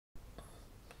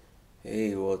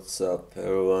Hey, what's up,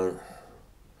 everyone?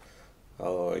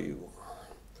 How are you?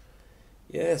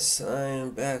 Yes, I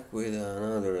am back with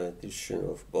another edition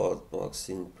of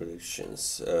boxing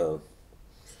predictions.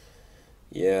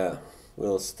 Yeah,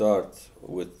 we'll start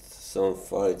with some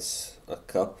fights, a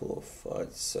couple of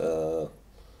fights.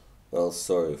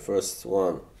 First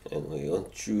one, and we on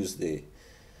Tuesday,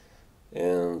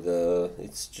 and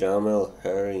it's Jamel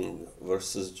Herring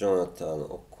versus Jonathan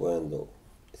Oquendo.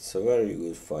 It's a very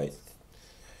good fight.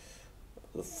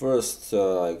 The first,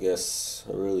 I guess,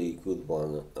 a really good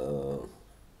one,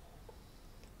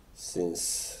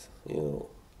 since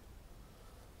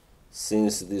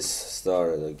since this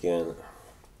started again.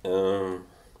 Um,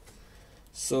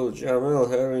 so Jamel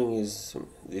Herring is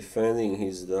defending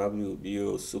his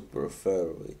WBO super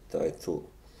featherweight title,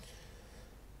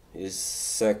 his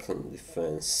second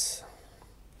defense,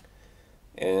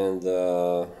 and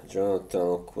Jonathan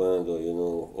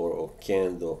Oquendo, or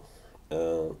Oquendo,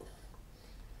 uh,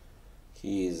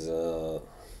 he's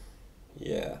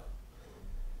yeah.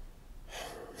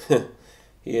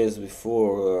 He has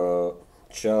before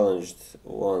challenged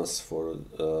once for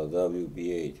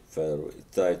WBA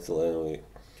featherweight title anyway,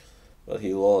 but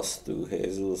he lost to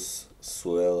Jesus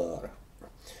Suelar.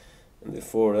 And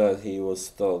before that, he was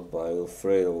stopped by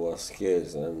Alfredo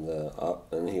Vasquez, and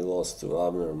he lost to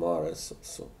Abner Mares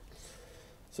also.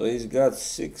 So he's got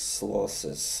 6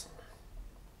 losses,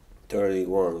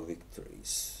 31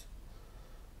 victories,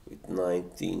 with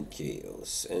 19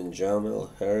 KOs. And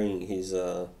Jamel Herring, he's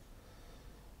got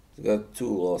 2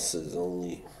 losses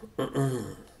only.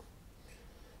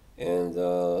 And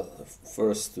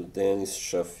first to Denis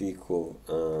Shafikov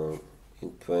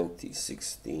in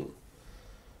 2016,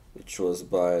 which was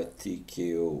by a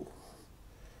TKO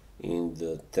in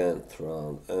the 10th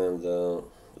round, and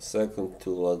second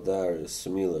to Ladarius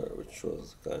Miller, which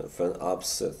was kind of an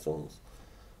upset on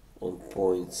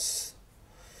points.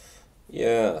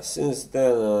 Yeah, since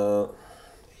then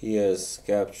he has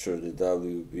captured the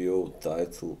WBO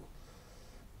title.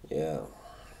 Yeah,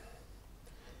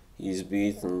 he's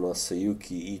beaten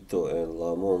Masayuki Ito and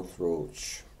Lamont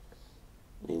Roach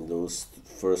in those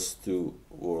first 2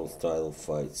 world title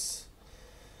fights.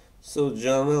 So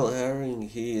Jamel Herring,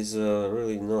 he is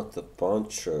really not a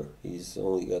puncher. He's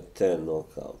only got 10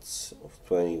 knockouts of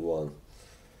 21.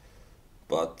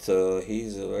 But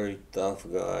he's a very tough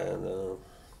guy, and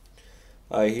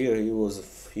I hear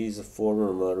he's a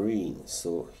former Marine,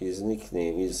 so his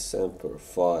nickname is Semper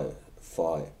Fi.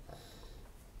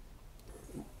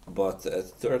 But at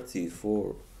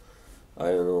 34,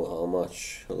 I don't know how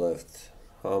much left.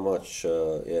 How much,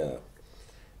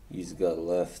 he's got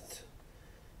left.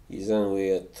 He's anyway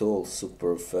a tall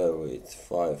super featherweight,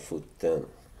 5'10",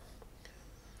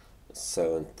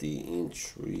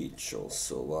 70-inch reach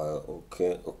also, while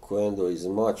Oquendo is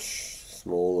much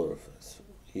smaller.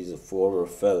 He's a former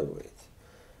featherweight,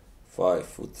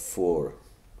 5'4",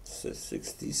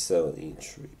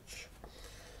 67-inch reach.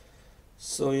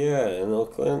 So yeah, and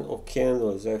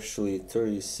Oquendo is actually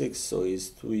 36, so he's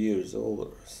 2 years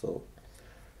older. So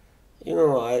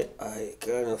I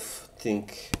kind of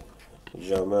think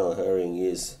Jamel Herring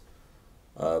is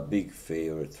a big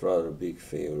favorite, rather big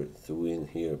favorite to win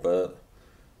here. But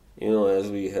as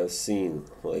we have seen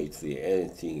lately,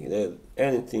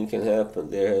 anything can happen.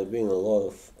 There have been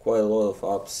quite a lot of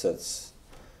upsets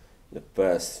in the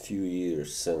past few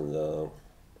years, and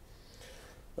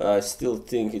I still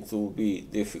think it will be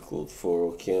difficult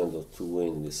for Oquendo to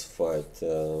win this fight,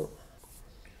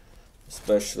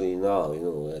 especially now.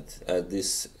 At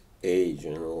this age,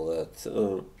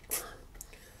 that.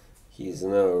 He's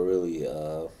never really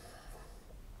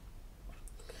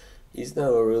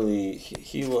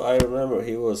I remember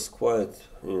he was quite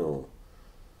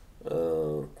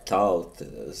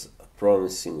touted as a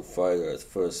promising fighter at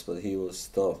first, but he was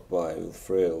stopped by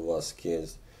Alfredo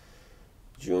Vasquez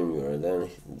Jr., and then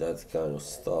that kind of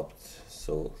stopped.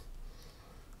 So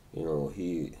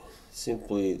he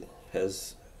simply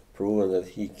has proven that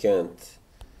he can't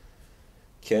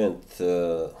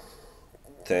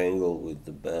tangle with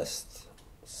the best.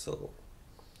 So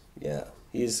yeah,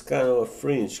 he's kind of a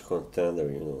fringe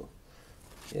contender.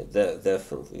 Yeah,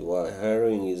 definitely. While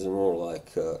Herring is more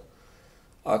like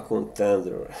a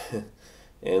contender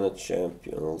and a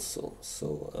champion also.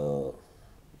 So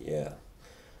yeah,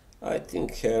 I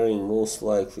think Herring most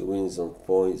likely wins on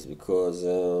points because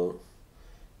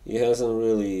he hasn't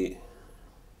really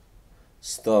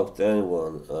stopped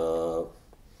anyone,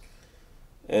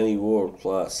 any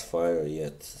world-class fighter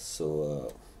yet.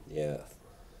 So yeah,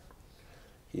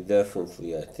 he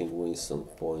definitely, I think, wins some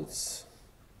points.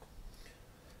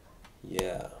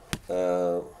 Yeah,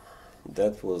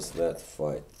 that was that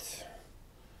fight.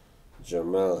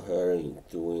 Jamel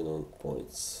to win on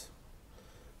points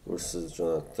versus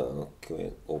Jonathan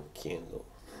Oquendo.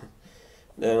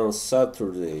 Then on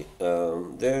Saturday,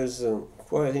 there's a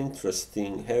quite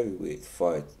interesting heavyweight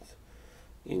fight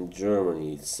in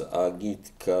Germany. It's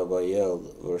Agit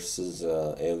Kabayel versus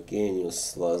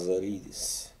Evgenios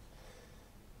Lazaridis.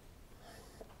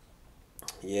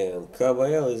 Yeah, and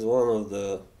Kabayel is one of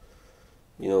the,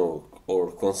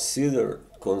 or considered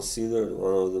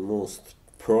one of the most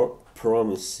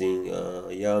promising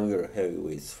younger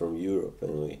heavyweights from Europe.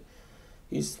 Anyway,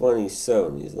 he's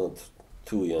 27. He's not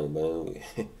too young, but anyway,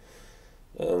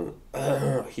 and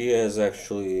he has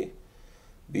actually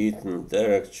beaten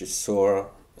Derek Chisora,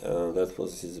 and that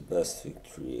was his best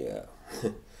victory. Yeah.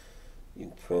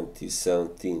 In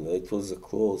 2017, but it was a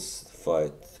close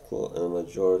fight, a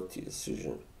majority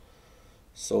decision.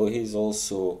 So he's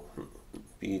also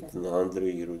beaten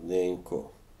Andrei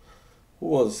Rudenko, who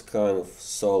was kind of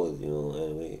solid,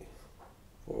 anyway,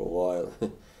 for a while.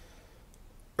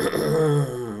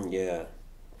 Yeah.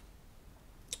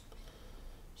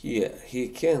 He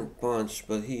can punch,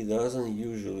 but he doesn't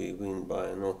usually win by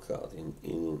a knockout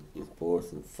in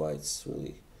important fights,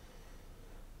 really.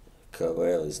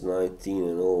 Kabayel is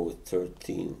 19-0 with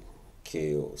 13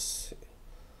 KOs.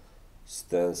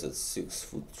 Stands at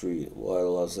 6'3",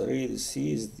 while Lazaridis,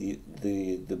 he is the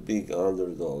big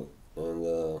underdog,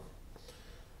 and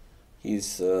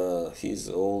he's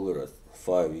older,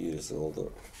 5 years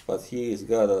older, but he's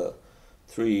got a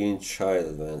 3-inch height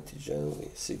advantage anyway,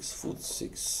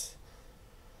 6'6".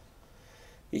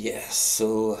 Yeah,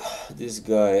 so this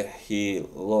guy, he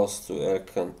lost to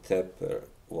Erkan Teper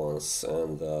once,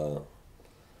 and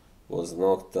was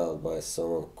knocked out by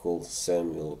someone called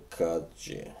Samuel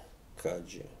Kaji.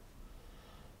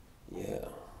 Yeah.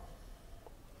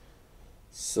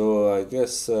 So I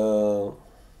guess,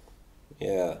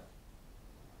 yeah.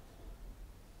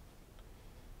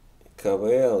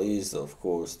 Kabayel is, of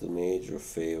course, the major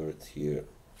favorite here.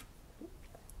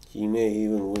 He may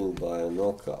even win by a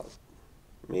knockout.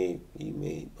 He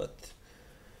may, but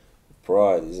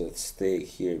pride is at stake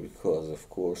here because, of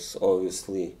course,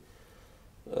 obviously,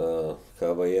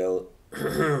 Kabayel,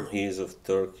 he is of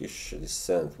Turkish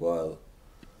descent, while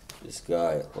this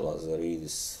guy,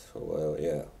 Lazaridis, well,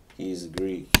 yeah, he is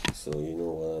Greek, so you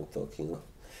know what I'm talking about.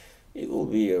 It will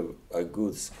be a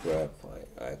good scrap,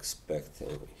 I expect,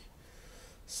 anyway.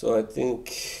 So I think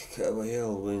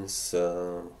Kabayel wins,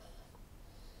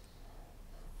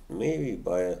 maybe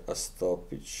by a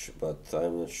stoppage, but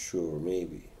I'm not sure,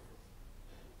 maybe.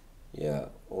 Yeah,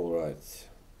 alright.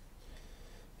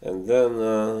 And then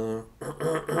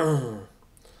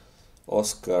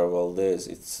Oscar Valdez.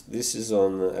 This is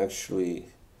on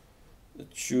actually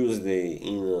Tuesday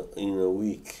in a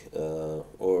week,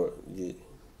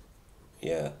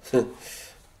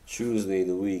 Tuesday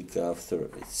the week after.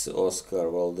 It's Oscar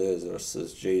Valdez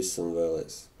versus Jayson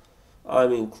Velez.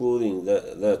 I'm including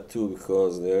that too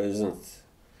because there aren't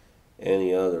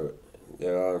any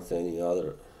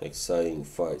other exciting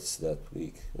fights that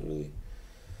week, really.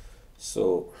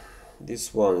 So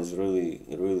this one is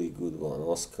really good one.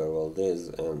 Oscar Valdez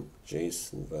and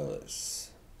Jayson Velez.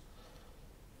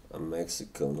 A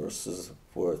Mexican versus a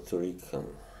Puerto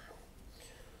Rican.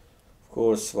 Of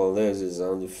course, Valdez is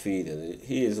undefeated.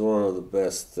 He is one of the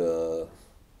best.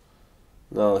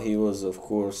 Now he was, of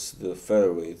course, the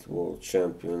featherweight world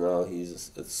champion. Now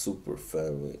he's a super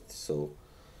featherweight. So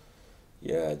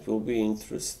yeah, it will be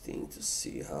interesting to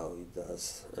see how he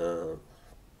does.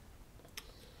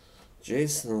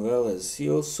 Jayson Velez, he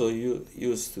also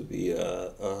used to be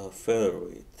a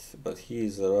featherweight, but he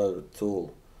is a rather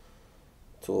tall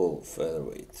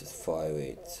featherweight,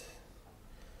 5'8".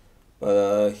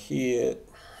 But he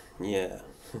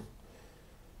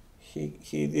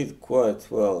did quite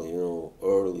well,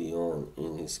 early on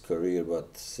in his career,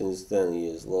 but since then he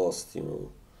has lost,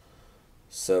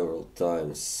 several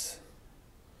times.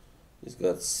 He's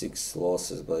got 6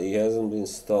 losses, but he hasn't been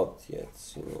stopped yet,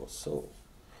 so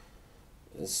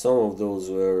some of those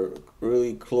were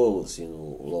really close,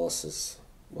 losses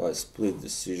by split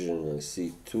decision. I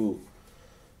see two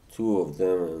of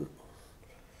them and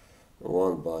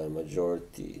one by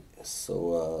majority.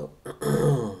 So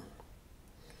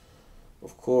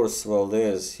of course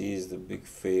Valdez, he's the big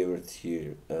favorite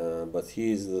here, but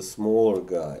he's the smaller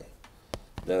guy,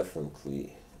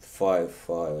 definitely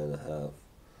 5'5.5".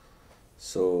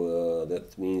 So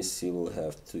that means he will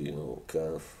have to,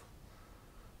 kind of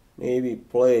maybe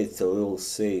play it a little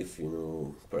safe,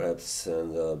 perhaps,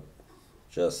 and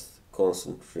just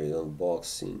concentrate on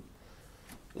boxing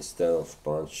instead of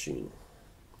punching.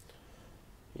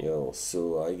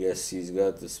 So I guess he's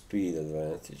got the speed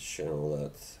advantage and all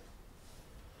that.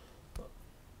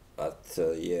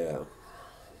 But yeah,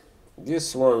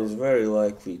 this one is very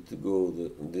likely to go the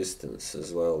distance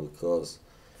as well, because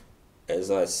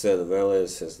as I said,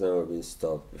 Velez has never been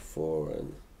stopped before,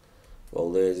 and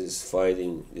Valdez is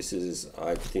fighting. This is,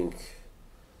 I think,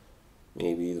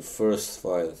 maybe the first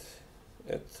fight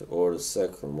or the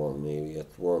second one, maybe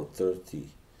at 130.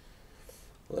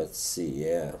 Let's see.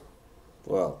 Yeah,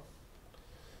 well,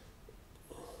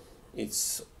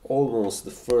 it's almost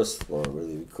the first one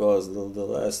really, because the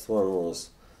last one was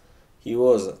he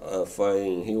was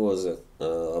fighting. He was at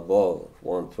above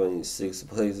 126,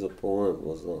 but his opponent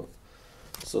was not.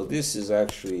 So this is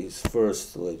actually his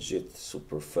first legit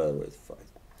super featherweight fight.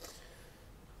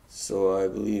 So I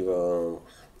believe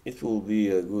it will be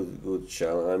a good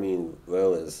challenge. I mean,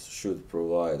 Velez should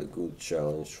provide a good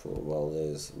challenge for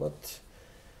Valdez, but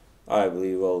I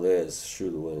believe Valdez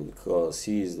should win because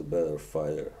he is the better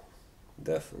fighter,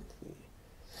 definitely.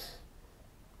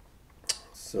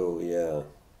 So yeah,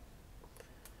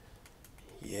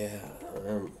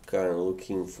 I'm kind of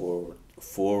looking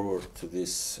forward to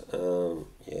this.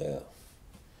 Yeah.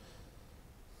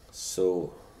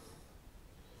 So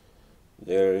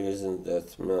there isn't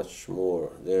that much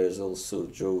more. There is also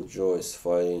Joyce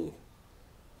fighting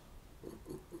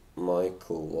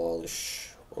Michael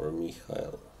Walisch or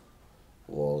Mikhail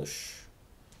Walisch.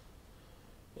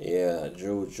 Yeah,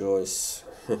 Joyce,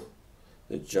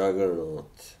 the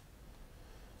juggernaut.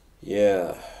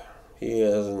 Yeah, he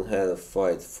hasn't had a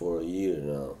fight for a year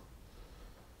now,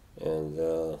 and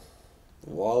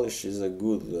Walisch is a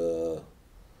good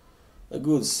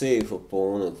safe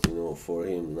opponent, for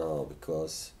him now,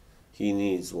 because he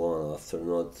needs one after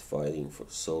not fighting for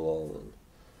so long. And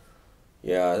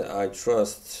yeah, I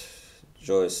trust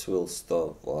Joyce will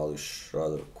stop Walisch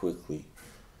rather quickly,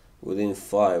 within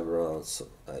 5 rounds,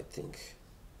 I think.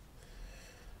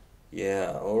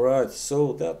 Yeah, alright,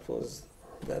 so that was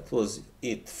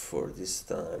it for this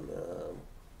time.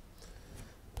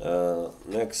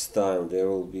 Next time there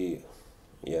will be,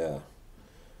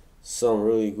 some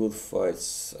really good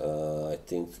fights, I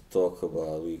think, to talk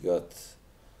about. We got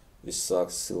Visak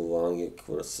Silvangic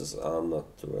versus Amnat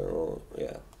Turan,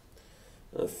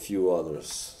 and a few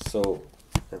others. So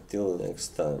until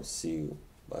next time, see you.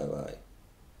 Bye bye.